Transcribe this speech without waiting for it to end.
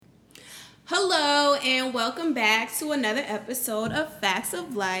Hello, and welcome back to another episode of Facts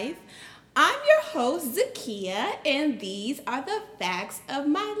of Life. I'm your host, Zakia, and these are the facts of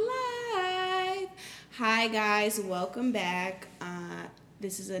my life. Hi, guys, welcome back.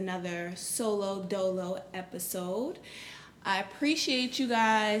 This is another solo dolo episode. I appreciate you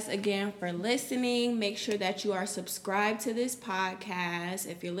guys again for listening. Make sure that you are subscribed to this podcast.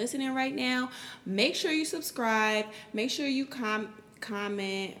 If you're listening right now, make sure you subscribe. Make sure you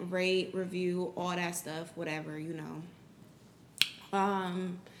comment, rate, review, all that stuff, whatever,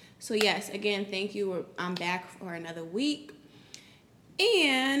 So yes, again, thank you. I'm back for another week.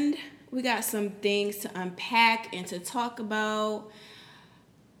 And we got some things to unpack and to talk about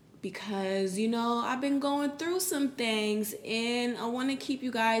because I've been going through some things and I want to keep you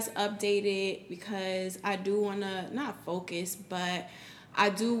guys updated because I do want to not focus, but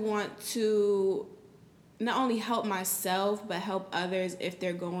I do want to not only help myself but help others if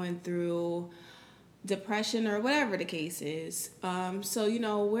they're going through depression or whatever the case is.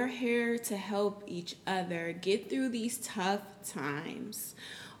 So we're here to help each other get through these tough times.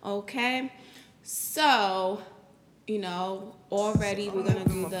 Okay? So already we're gonna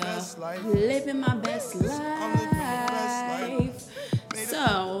do the living my best life.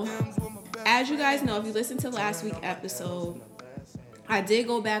 So, as you guys know, if you listened to last week's episode, I did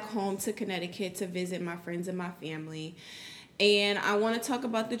go back home to Connecticut to visit my friends and my family. And I want to talk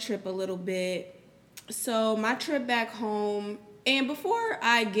about the trip a little bit. So, my trip back home, and before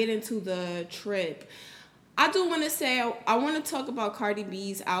I get into the trip, I do want to say I want to talk about Cardi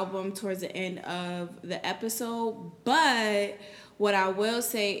B's album towards the end of the episode, but what I will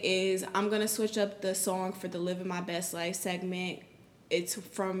say is I'm going to switch up the song for the Living My Best Life segment. It's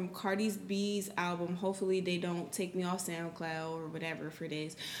from Cardi B's album. Hopefully they don't take me off SoundCloud or whatever for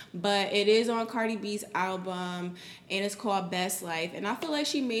this. But it is on Cardi B's album and it's called Best Life. And I feel like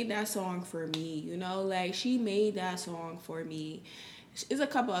she made that song for me, like she made that song for me. There's a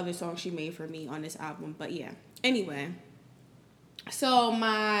couple other songs she made for me on this album, but yeah. Anyway, so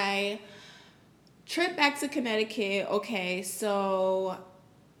my trip back to Connecticut, okay, so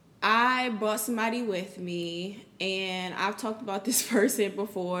I brought somebody with me, and I've talked about this person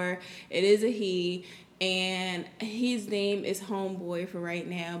before. It is a he, and his name is Homeboy for right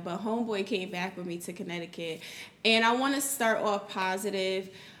now, but Homeboy came back with me to Connecticut, and I want to start off positive.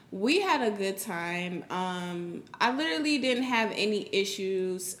 We had a good time. I literally didn't have any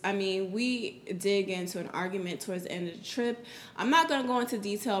issues. I mean, we did get into an argument towards the end of the trip. I'm not going to go into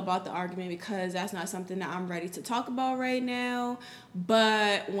detail about the argument because that's not something that I'm ready to talk about right now.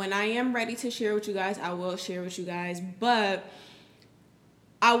 But when I am ready to share with you guys, I will share with you guys. But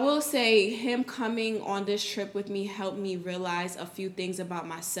I will say him coming on this trip with me helped me realize a few things about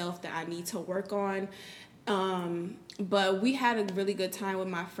myself that I need to work on. But we had a really good time with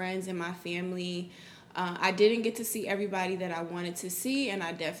my friends and my family. I didn't get to see everybody that I wanted to see, and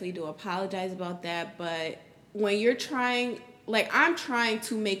I definitely do apologize about that. But when you're I'm trying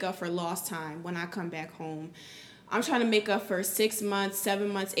to make up for lost time when I come back home. I'm trying to make up for 6 months, 7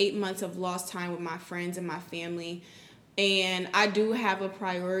 months, 8 months of lost time with my friends and my family. And I do have a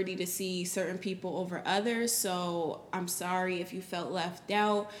priority to see certain people over others, so I'm sorry if you felt left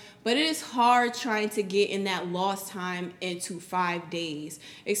out. But it is hard trying to get in that lost time into 5 days,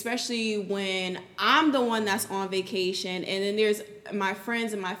 especially when I'm the one that's on vacation, and then there's my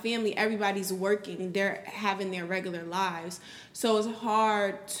friends and my family, everybody's working, they're having their regular lives. So it's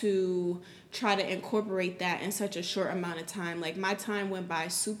hard to try to incorporate that in such a short amount of time. Like, my time went by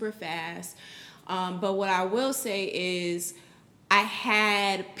super fast. But what I will say is I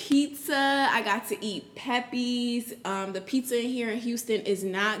had pizza. I got to eat Pepe's. The pizza in here in Houston is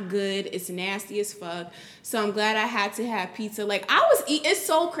not good. It's nasty as fuck. So I'm glad I had to have pizza. It's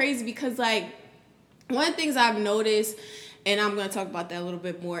so crazy because, one of the things I've noticed, and I'm going to talk about that a little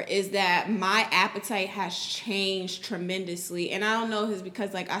bit more, is that my appetite has changed tremendously. And I don't know if it's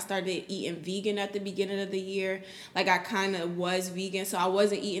because, I started eating vegan at the beginning of the year. I kind of was vegan, so I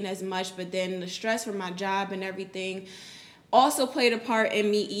wasn't eating as much. But then the stress from my job and everything also played a part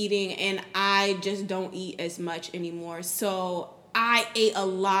in me eating, and I just don't eat as much anymore. So I ate a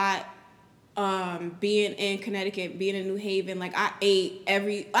lot. Being in Connecticut, being in New Haven, I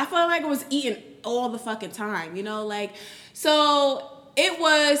felt like I was eating all the fucking time, so it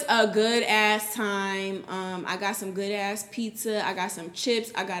was a good ass time. I got some good ass pizza. I got some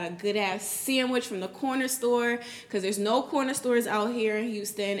chips. I got a good ass sandwich from the corner store because there's no corner stores out here in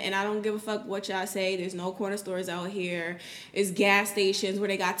Houston, and I don't give a fuck what y'all say. There's no corner stores out here. It's gas stations where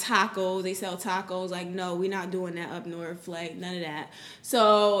they got tacos. They sell tacos. No, we're not doing that up north. None of that.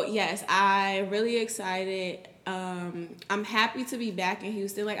 So yes, I really excited. I'm happy to be back in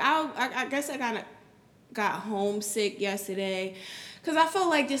Houston. Like I guess I kind of got homesick yesterday because I felt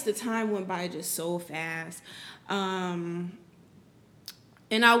like just the time went by just so fast. And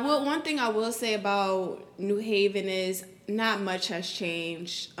one thing I will say about New Haven is not much has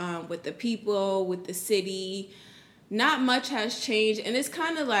changed with the people, with the city. Not much has changed, and it's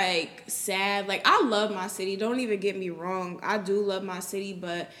kind of like sad. Like, I love my city, don't even get me wrong, I do love my city,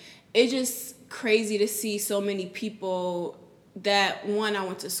 but it's just crazy to see so many people that one I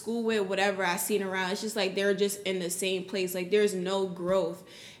went to school with, whatever I seen around. It's just like they're just in the same place. Like, there's no growth,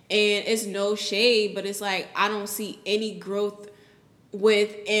 and it's no shade, but it's like I don't see any growth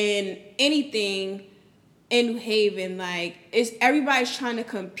within anything in New Haven. Like, it's everybody's trying to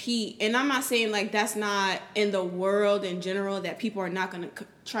compete, and I'm not saying like that's not in the world in general, that people are not going to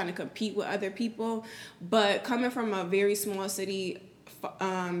trying to compete with other people, but coming from a very small city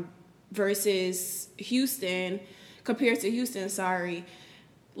versus Houston, compared to Houston, sorry,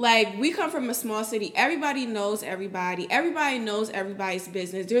 like, we come from a small city, everybody knows everybody knows everybody's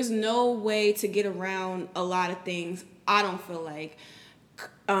business. There's no way to get around a lot of things, I don't feel like.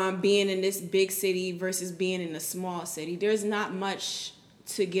 Being in this big city versus being in a small city, there's not much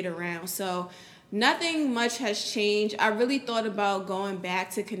to get around. So nothing much has changed. I really thought about going back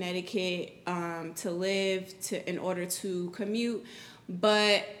to Connecticut to live in order to commute,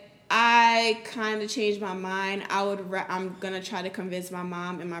 but I kind of changed my mind. I'm gonna try to convince my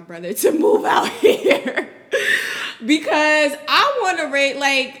mom and my brother to move out here because I want to rate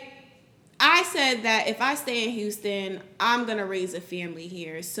like. I said that if I stay in Houston, I'm going to raise a family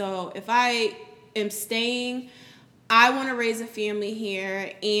here. So if I am staying, I want to raise a family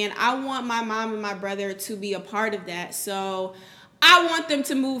here, and I want my mom and my brother to be a part of that. So I want them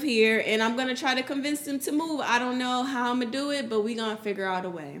to move here, and I'm going to try to convince them to move. I don't know how I'm going to do it, but we're going to figure out a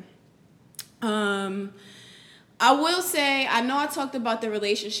way. I will say, I know I talked about the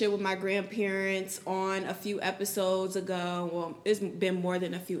relationship with my grandparents on a few episodes ago. Well, it's been more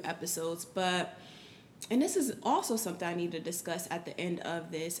than a few episodes, and this is also something I need to discuss at the end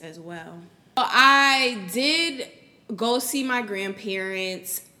of this as well. I did go see my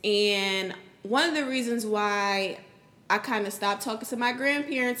grandparents, and one of the reasons why I kind of stopped talking to my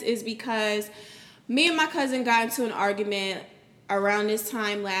grandparents is because me and my cousin got into an argument around this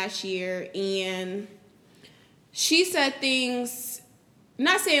time last year, and she said things,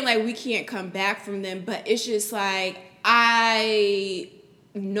 not saying like we can't come back from them, but it's just like I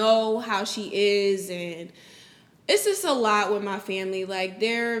know how she is, and it's just a lot with my family. Like,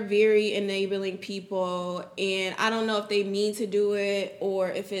 they're very enabling people, and I don't know if they mean to do it or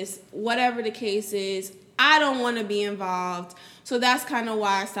if it's whatever the case is. I don't want to be involved. So that's kind of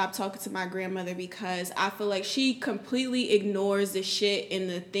why I stopped talking to my grandmother, because I feel like she completely ignores the shit and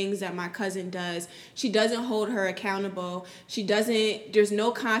the things that my cousin does. She doesn't hold her accountable. There's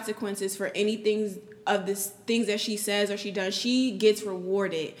no consequences for anything of the things that she says or she does. She gets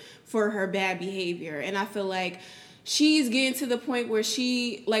rewarded for her bad behavior. And I feel like she's getting to the point where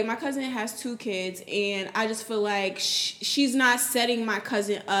my cousin has 2 kids, and I just feel like she's not setting my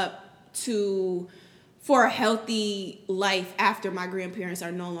cousin up for a healthy life after my grandparents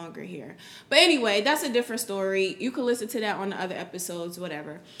are no longer here. But anyway, that's a different story. You can listen to that on the other episodes,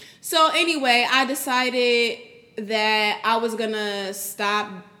 whatever. So anyway, I decided that I was gonna stop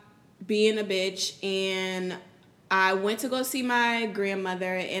being a bitch, and I went to go see my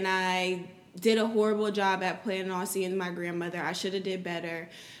grandmother, and I did a horrible job at planning on seeing my grandmother. I should have did better.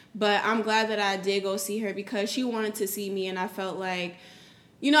 But I'm glad that I did go see her because she wanted to see me, and I felt like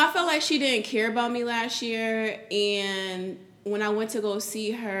she didn't care about me last year, and when I went to go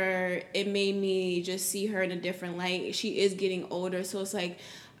see her, it made me just see her in a different light. She is getting older, so it's like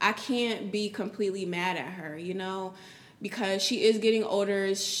I can't be completely mad at her, because she is getting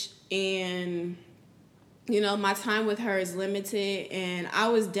older, and, my time with her is limited, and I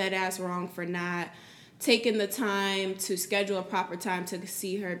was dead ass wrong for not taking the time to schedule a proper time to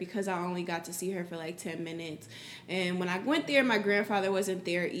see her, because I only got to see her for like 10 minutes. And when I went there, my grandfather wasn't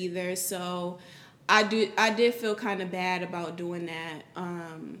there either. So I did feel kind of bad about doing that.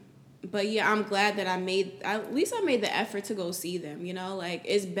 But yeah, I'm glad that at least I made the effort to go see them, like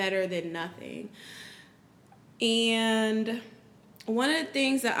it's better than nothing. And one of the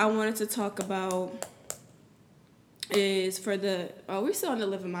things that I wanted to talk about is we're still on the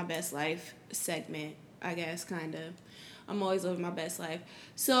Living My Best Life segment, I guess, kind of. I'm always living my best life.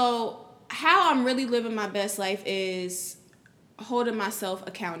 So how I'm really living my best life is holding myself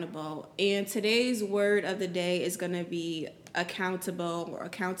accountable. And today's word of the day is going to be accountable or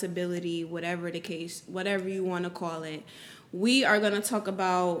accountability, whatever the case, whatever you want to call it. we are going to talk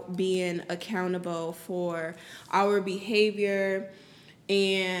about being accountable for our behavior.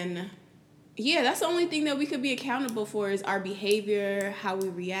 And yeah, that's the only thing that we could be accountable for is our behavior, how we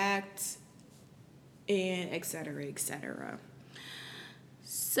react, and et cetera, et cetera.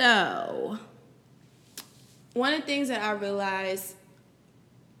 So, one of the things that I realized,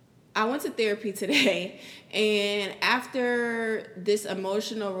 I went to therapy today, and after this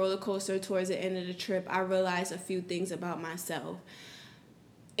emotional roller coaster towards the end of the trip, I realized a few things about myself.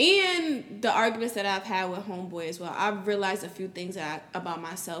 And the arguments that I've had with homeboy as well, I've realized a few things about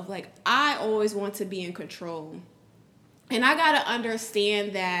myself. Like, I always want to be in control. And I got to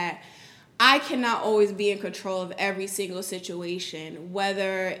understand that I cannot always be in control of every single situation,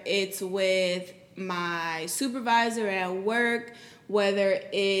 whether it's with my supervisor at work, whether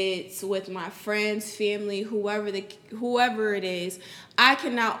it's with my friends, family, whoever it is. I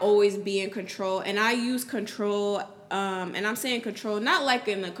cannot always be in control, and I use control. And I'm saying control not like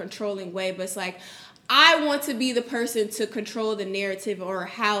in a controlling way, but it's like I want to be the person to control the narrative or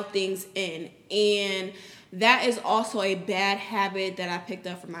how things end. And that is also a bad habit that I picked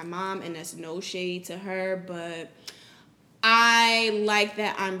up from my mom, and that's no shade to her, but I like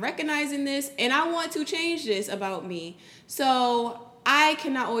that I'm recognizing this and I want to change this about me. So I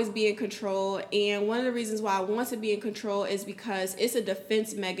cannot always be in control, and one of the reasons why I want to be in control is because it's a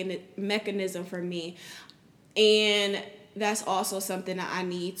defense mechanism for me. And that's also something that I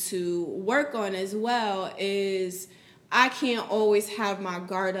need to work on as well is I can't always have my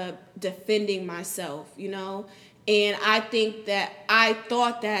guard up defending myself, you know? And I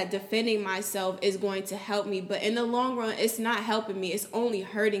thought that defending myself is going to help me, but in the long run, it's not helping me. It's only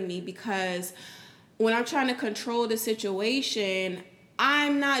hurting me because when I'm trying to control the situation,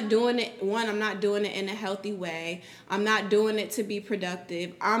 I'm not doing it. One, I'm not doing it in a healthy way. I'm not doing it to be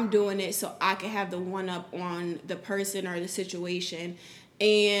productive. I'm doing it so I can have the one up on the person or the situation.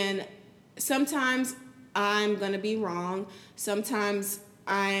 And sometimes I'm going to be wrong. Sometimes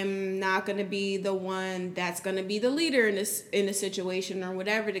I'm not going to be the one that's going to be the leader in the situation or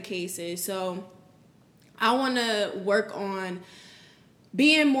whatever the case is. So I want to work on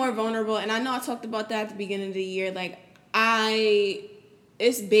being more vulnerable. And I know I talked about that at the beginning of the year. Like,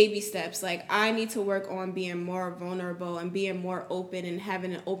 it's baby steps. Like, I need to work on being more vulnerable and being more open and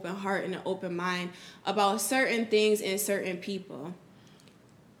having an open heart and an open mind about certain things and certain people.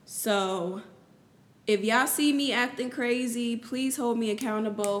 So if y'all see me acting crazy, please hold me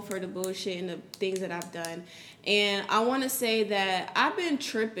accountable for the bullshit and the things that I've done. And I want to say that I've been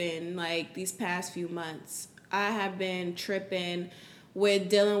tripping like these past few months. I have been tripping with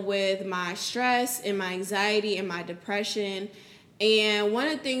dealing with my stress and my anxiety and my depression. And one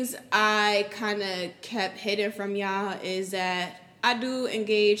of the things I kind of kept hidden from y'all is that I do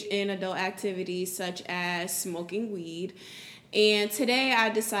engage in adult activities such as smoking weed. And today I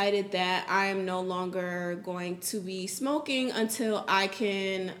decided that I am no longer going to be smoking until I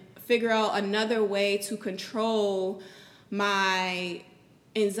can figure out another way to control my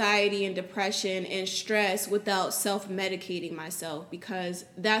anxiety and depression and stress without self-medicating myself, because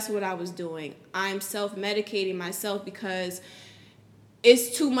that's what I was doing. I'm self-medicating myself because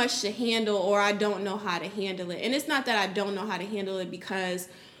it's too much to handle or I don't know how to handle it. And it's not that I don't know how to handle it, because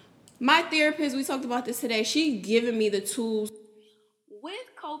my therapist, we talked about this today, she given me the tools. With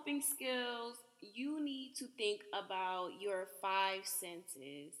coping skills, you need to think about your five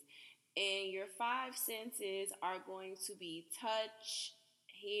senses. And your five senses are going to be touch,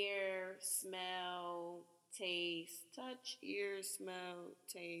 hear, smell, taste, touch, ear, smell,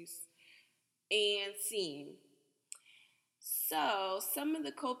 taste, and seeing. So, some of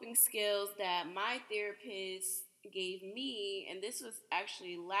the coping skills that my therapist gave me, and this was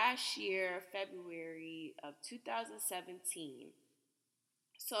actually last year, February of 2017.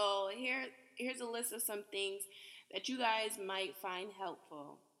 So, here's a list of some things that you guys might find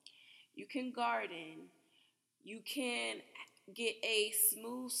helpful. You can garden. You can get a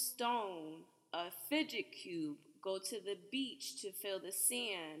smooth stone, a fidget cube, go to the beach to feel the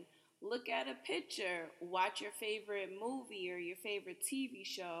sand, look at a picture, watch your favorite movie or your favorite TV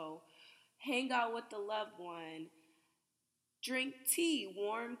show, hang out with a loved one, drink tea,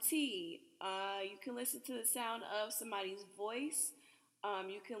 warm tea. You can listen to the sound of somebody's voice.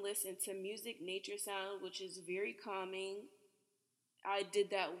 You can listen to music, nature sound, which is very calming. I did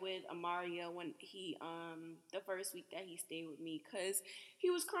that with Amaria when he the first week that he stayed with me, because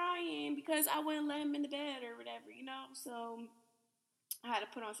he was crying because I wouldn't let him in the bed or whatever, you know. So I had to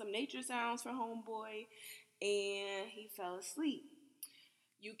put on some nature sounds for homeboy, and he fell asleep.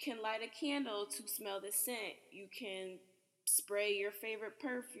 You can light a candle to smell the scent. You can spray your favorite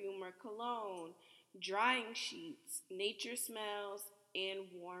perfume or cologne. drying sheets, nature smells, and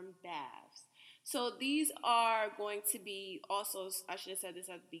warm baths. So these are going to be also, I should have said this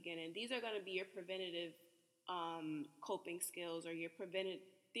at the beginning, these are going to be your preventative coping skills, or your preventive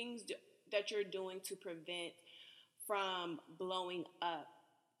things that you're doing to prevent from blowing up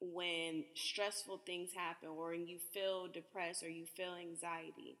when stressful things happen, or when you feel depressed or you feel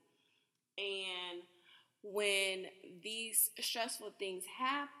anxiety. And when these stressful things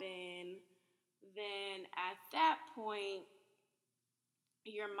happen, then at that point,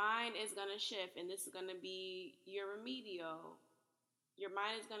 your mind is going to shift, and this is going to be your remedial. Your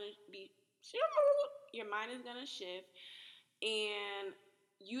mind is going to be, your mind is going to shift, and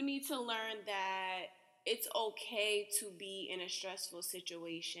you need to learn that it's okay to be in a stressful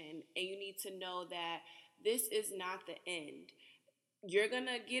situation, and you need to know that this is not the end. You're going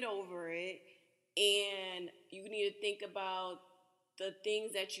to get over it, and you need to think about the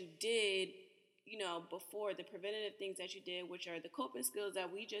things that you did, before, the preventative things that you did, which are the coping skills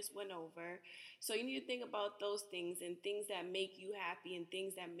that we just went over. So you need to think about those things, and things that make you happy, and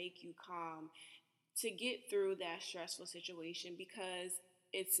things that make you calm, to get through that stressful situation, because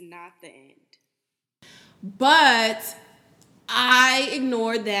it's not the end. But I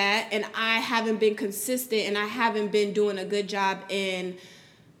ignored that, and I haven't been consistent, and I haven't been doing a good job in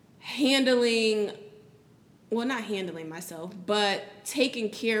not handling myself, but taking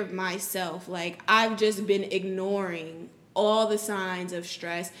care of myself. Like, I've just been ignoring all the signs of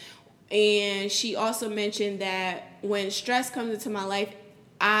stress. And she also mentioned that when stress comes into my life,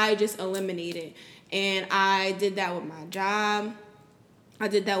 I just eliminate it. And I did that with my job. I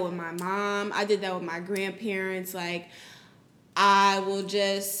did that with my mom. I did that with my grandparents. Like, I will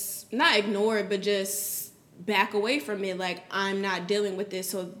just not ignore it, but just back away from it. Like, I'm not dealing with this.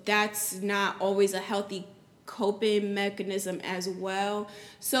 So that's not always a healthy coping mechanism as well.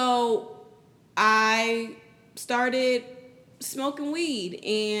 So I started smoking weed,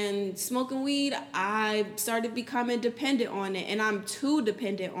 I started becoming dependent on it, and I'm too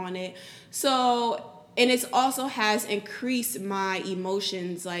dependent on it. So, and it also has increased my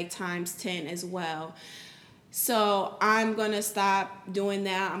emotions like times 10 as well. So I'm going to stop doing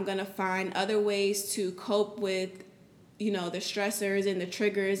that. I'm going to find other ways to cope with, the stressors and the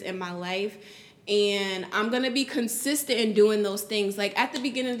triggers in my life. And I'm going to be consistent in doing those things. Like, at the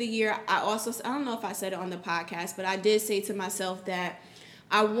beginning of the year, I don't know if I said it on the podcast, but I did say to myself that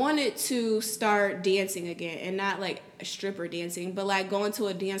I wanted to start dancing again, and not like stripper dancing, but like going to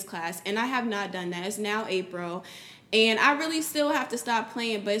a dance class. And I have not done that. It's now April, and I really still have to stop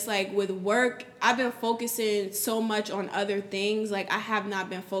playing. But it's like, with work, I've been focusing so much on other things. Like, I have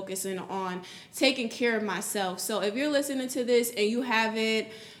not been focusing on taking care of myself. So if you're listening to this and you haven't,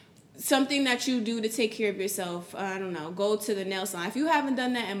 something that you do to take care of yourself, I don't know, go to the nail salon. If you haven't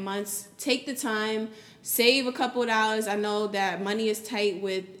done that in months, take the time, save a couple of dollars. I know that money is tight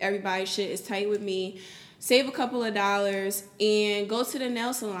with everybody. Shit is tight with me. Save a couple of dollars and go to the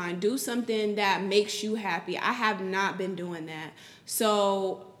nail salon. Do something that makes you happy. I have not been doing that.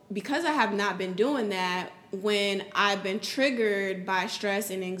 So because I have not been doing that, when I've been triggered by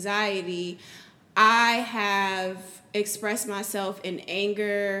stress and anxiety, I have expressed myself in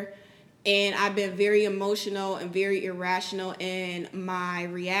anger, and I've been very emotional and very irrational in my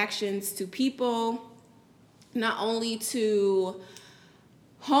reactions to people, not only to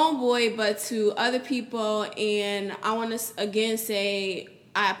homeboy, but to other people. And I want to again say,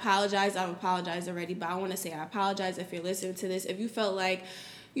 I apologize. I've apologized already, but I want to say I apologize if you're listening to this. If you felt like,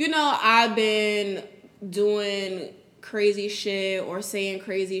 I've been doing crazy shit or saying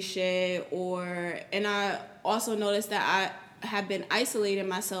crazy shit, and I also noticed that I have been isolating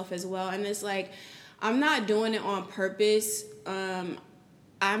myself as well. And it's like, I'm not doing it on purpose.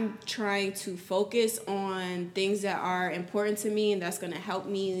 I'm trying to focus on things that are important to me, and that's going to help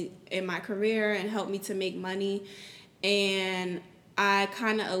me in my career and help me to make money. And I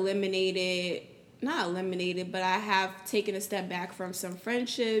kind of not eliminated, but I have taken a step back from some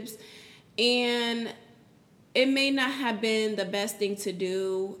friendships, and it may not have been the best thing to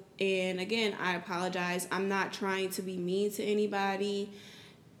do. And again, I apologize. I'm not trying to be mean to anybody,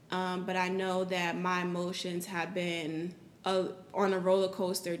 but I know that my emotions have been on a roller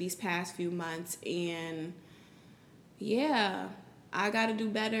coaster these past few months. And yeah, I got to do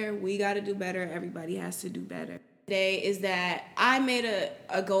better. We got to do better. Everybody has to do better. Today is that I made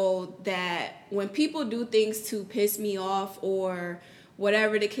a goal that when people do things to piss me off or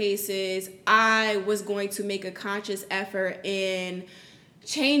whatever the case is, I was going to make a conscious effort in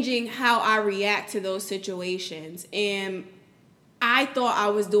changing how I react to those situations. And I thought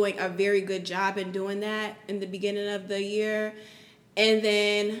I was doing a very good job in doing that in the beginning of the year. and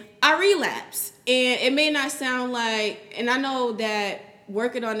then I relapsed. And it may not sound like, and I know that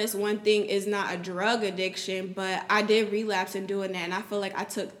working on this one thing is not a drug addiction, but I did relapse in doing that, and I feel like I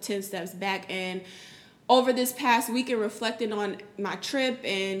took 10 steps back. And over this past weekend, reflecting on my trip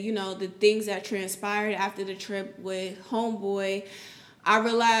and, you know, the things that transpired after the trip with homeboy, I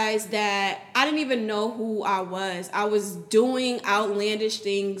realized that I didn't even know who I was. I was doing outlandish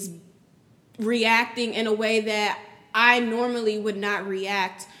things, reacting in a way that I normally would not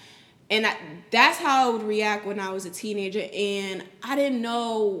react. And that's how I would react when I was a teenager. And I didn't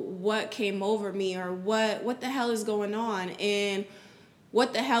know what came over me or what the hell is going on. And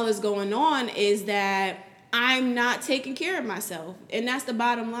what the hell is going on is that I'm not taking care of myself. And that's the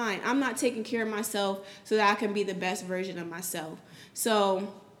bottom line. I'm not taking care of myself so that I can be the best version of myself.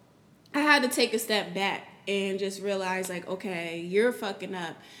 So I had to take a step back and just realize, like, okay, you're fucking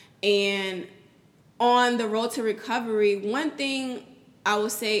up. And on the road to recovery, one thing I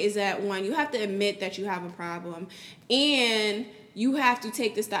would say is that, one, you have to admit that you have a problem, and you have to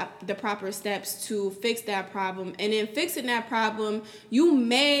take the proper steps to fix that problem. And in fixing that problem, you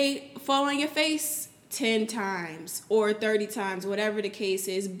may fall on your face 10 times or 30 times, whatever the case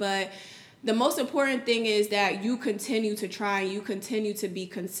is. But the most important thing is that you continue to try and you continue to be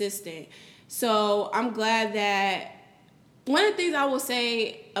consistent. So I'm glad that one of the things I will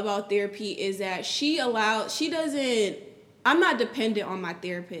say about therapy is that I'm not dependent on my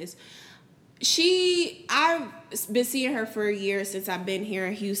therapist. I've been seeing her for a year since I've been here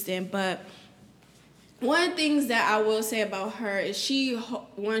in Houston, but one of the things that I will say about her is she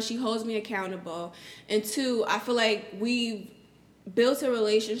holds me accountable, and two, I feel like we've built a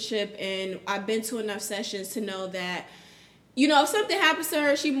relationship, and I've been to enough sessions to know that, you know, if something happens to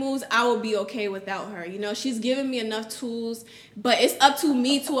her, she moves, I will be okay without her. You know, she's given me enough tools, but it's up to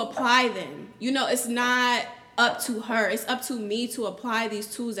me to apply them. You know, it's not up to her. It's up to me to apply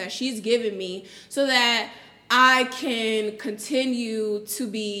these tools that she's given me so that I can continue to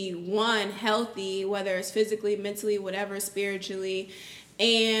be, one, healthy, whether it's physically, mentally, whatever, spiritually.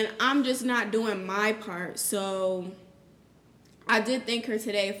 And I'm just not doing my part. So I did thank her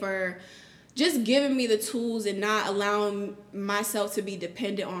today for just giving me the tools and not allowing myself to be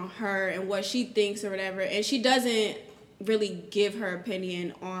dependent on her and what she thinks or whatever. And she doesn't really give her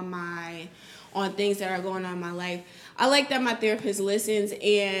opinion on things that are going on in my life. I like that my therapist listens,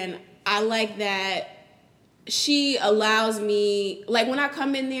 and I like that she allows me, like, when I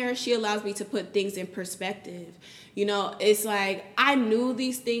come in there, she allows me to put things in perspective. You know, it's like I knew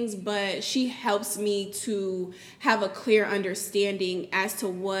these things, but she helps me to have a clear understanding as to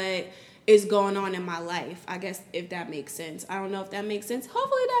what is going on in my life. I guess, if that makes sense. I don't know if that makes sense.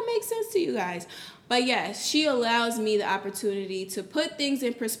 Hopefully that makes sense to you guys. But yes, she allows me the opportunity to put things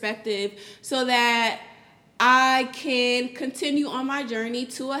in perspective so that I can continue on my journey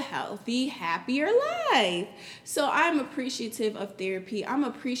to a healthy, happier life. So I'm appreciative of therapy. I'm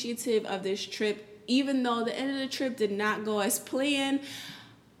appreciative of this trip. Even though the end of the trip did not go as planned,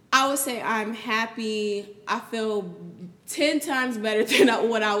 I would say I'm happy. I feel 10 times better than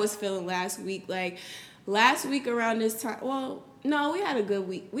what I was feeling last week. Like, last week around this time, well, no, we had a good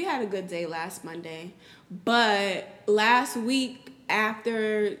week. We had a good day last Monday. But last week,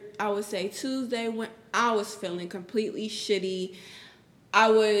 after, I would say Tuesday, when I was feeling completely shitty,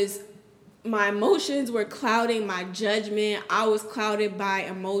 my emotions were clouding my judgment. I was clouded by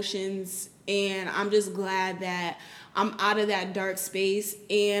emotions, and I'm just glad that I'm out of that dark space,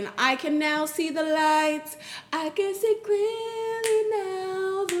 and I can now see the lights. I can see clearly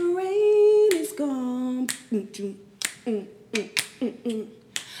now. The rain is gone.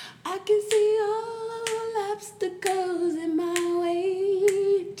 I can see all obstacles in my way.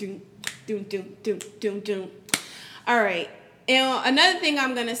 All right. And another thing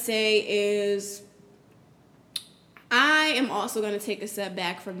I'm going to say is I am also going to take a step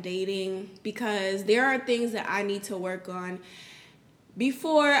back from dating because there are things that I need to work on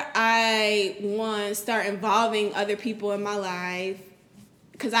before I, start involving other people in my life,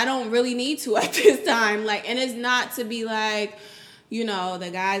 because I don't really need to at this time. Like, and it's not to be like, you know, the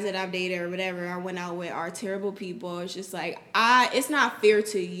guys that I've dated or whatever I went out with are terrible people. It's just like, it's not fair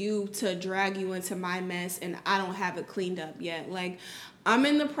to you to drag you into my mess and I don't have it cleaned up yet. Like, I'm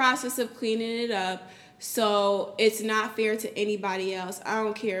in the process of cleaning it up. So it's not fair to anybody else. I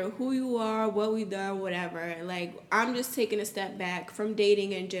don't care who you are, what we've done, whatever. Like, I'm just taking a step back from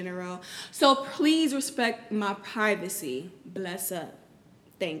dating in general. So please respect my privacy. Bless up.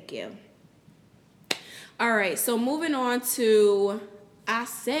 Thank you. All right, so moving on to, I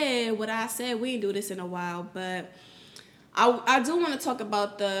said what I said. We didn't do this in a while, but I do want to talk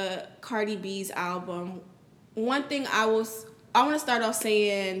about the Cardi B's album. One thing I was I want to start off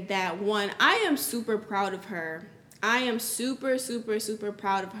saying that, one, I am super proud of her. I am super, super, super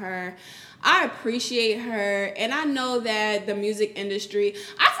proud of her. I appreciate her. And I know that the music industry,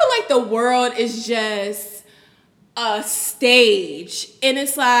 I feel like the world is just a stage. And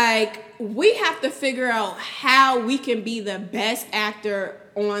it's like, we have to figure out how we can be the best actor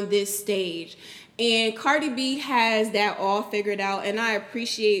on this stage. And Cardi B has that all figured out. And I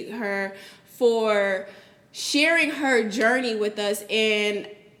appreciate her for sharing her journey with us. And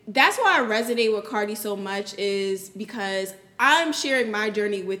that's why I resonate with Cardi so much, is because I'm sharing my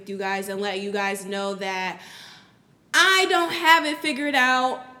journey with you guys and let you guys know that I don't have it figured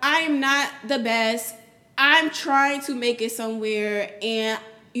out. I am not the best. I'm trying to make it somewhere, and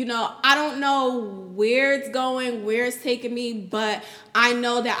I don't know where it's going, where it's taking me, but I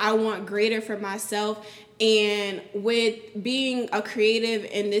know that I want greater for myself. And with being a creative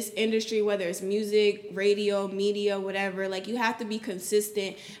in this industry, whether it's music, radio, media, whatever, like, you have to be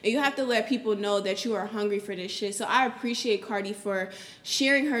consistent and you have to let people know that you are hungry for this shit. So I appreciate Cardi for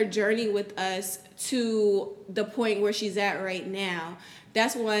sharing her journey with us to the point where she's at right now.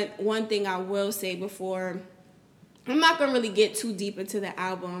 That's one thing I will say before. I'm not going to really get too deep into the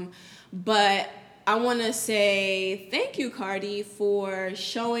album, but I want to say thank you, Cardi, for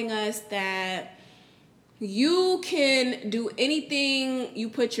showing us that you can do anything you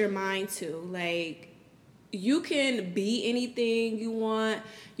put your mind to. Like, you can be anything you want.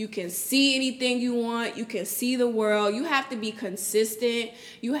 You can see anything you want. You can see the world. You have to be consistent.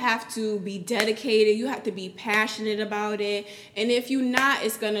 You have to be dedicated. You have to be passionate about it. And if you're not,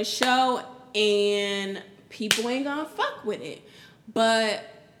 it's going to show, and people ain't going to fuck with it. But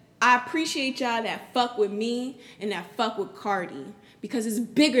I appreciate y'all that fuck with me and that fuck with Cardi, because it's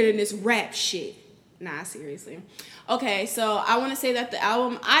bigger than this rap shit. Nah, seriously. Okay, so I want to say that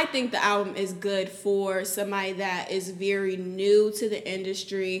I think the album is good for somebody that is very new to the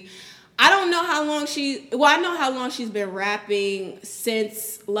industry. I don't know how long I know how long she's been rapping,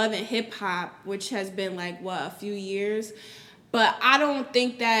 since Love and Hip Hop, which has been a few years. But I don't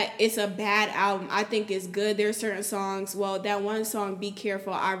think that it's a bad album. I think it's good. There are certain songs, that one song, Be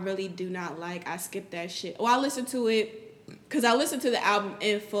Careful, I really do not like. I skipped that shit. I listened to it because I listened to the album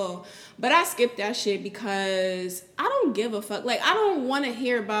in full, but I skipped that shit because I don't give a fuck. Like, I don't want to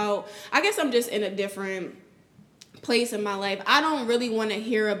hear about, I guess I'm just in a different place in my life. I don't really want to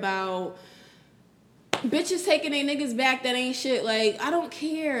hear about bitches taking their niggas back that ain't shit. Like, I don't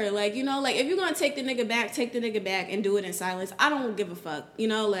care. Like, if you're going to take the nigga back and do it in silence. I don't give a fuck,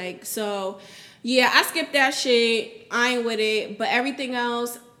 so yeah, I skipped that shit. I ain't with it, but everything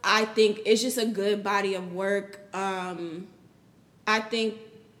else, I think it's just a good body of work. I think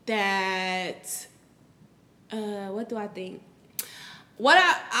that, what do I think?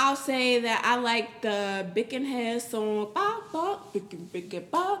 I'll say that I like the Bickenhead song,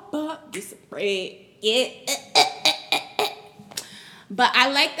 get some bread, yeah. But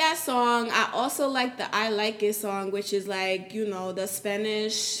I like that song. I also like the I Like It song, which is the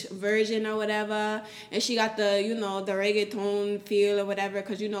Spanish version or whatever. And she got the, the reggaeton feel or whatever,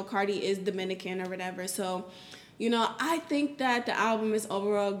 because, Cardi is Dominican or whatever. So, I think that the album is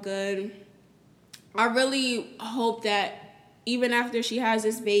overall good. I really hope that even after she has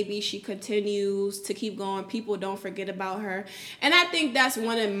this baby, she continues to keep going. People don't forget about her. And I think that's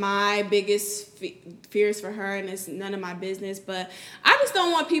one of my biggest fears for her, and it's none of my business. But I just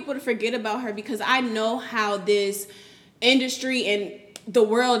don't want people to forget about her, because I know how this industry and the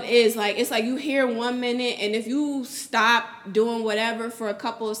world is. It's like you hear 1 minute, and if you stop doing whatever for a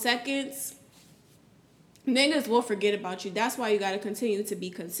couple of seconds, niggas will forget about you. That's why you got to continue to be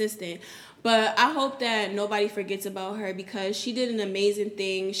consistent. But I hope that nobody forgets about her, because she did an amazing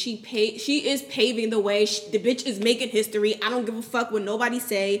thing. She is paving the way. The bitch is making history. I don't give a fuck what nobody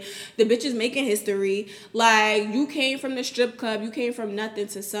say. The bitch is making history. Like, you came from the strip club. You came from nothing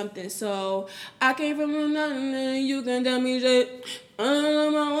to something. So I came from nothing. You can tell me shit.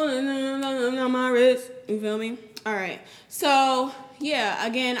 On my wrist. You feel me? All right. So yeah,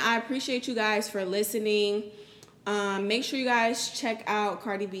 again, I appreciate you guys for listening. Make sure you guys check out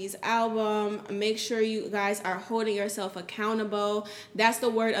Cardi B's album. Make sure you guys are holding yourself accountable. That's the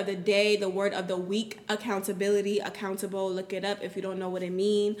word of the day, the word of the week: accountability. Accountable, look it up if you don't know what it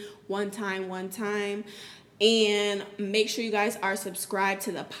means. One time. And make sure you guys are subscribed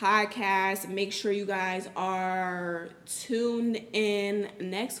to the podcast. Make sure you guys are tuned in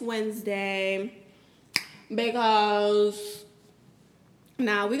next Wednesday, because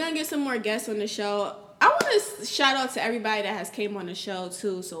now we're going to get some more guests on the show. I want want to shout out to everybody that has came on the show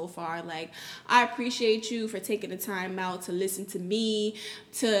too so far. Like, I appreciate you for taking the time out to listen to me,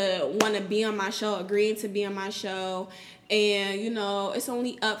 to want to be on my show, agreeing to be on my show. And, you know, it's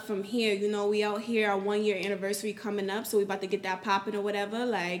only up from here. You know, we out here, our 1 year anniversary coming up, so we about to get that popping or whatever.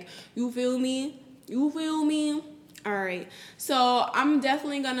 Like, you feel me? You feel me? All right. So I'm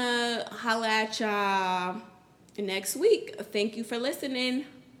definitely going to holla at y'all next week. Thank you for listening.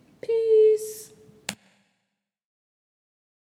 Peace.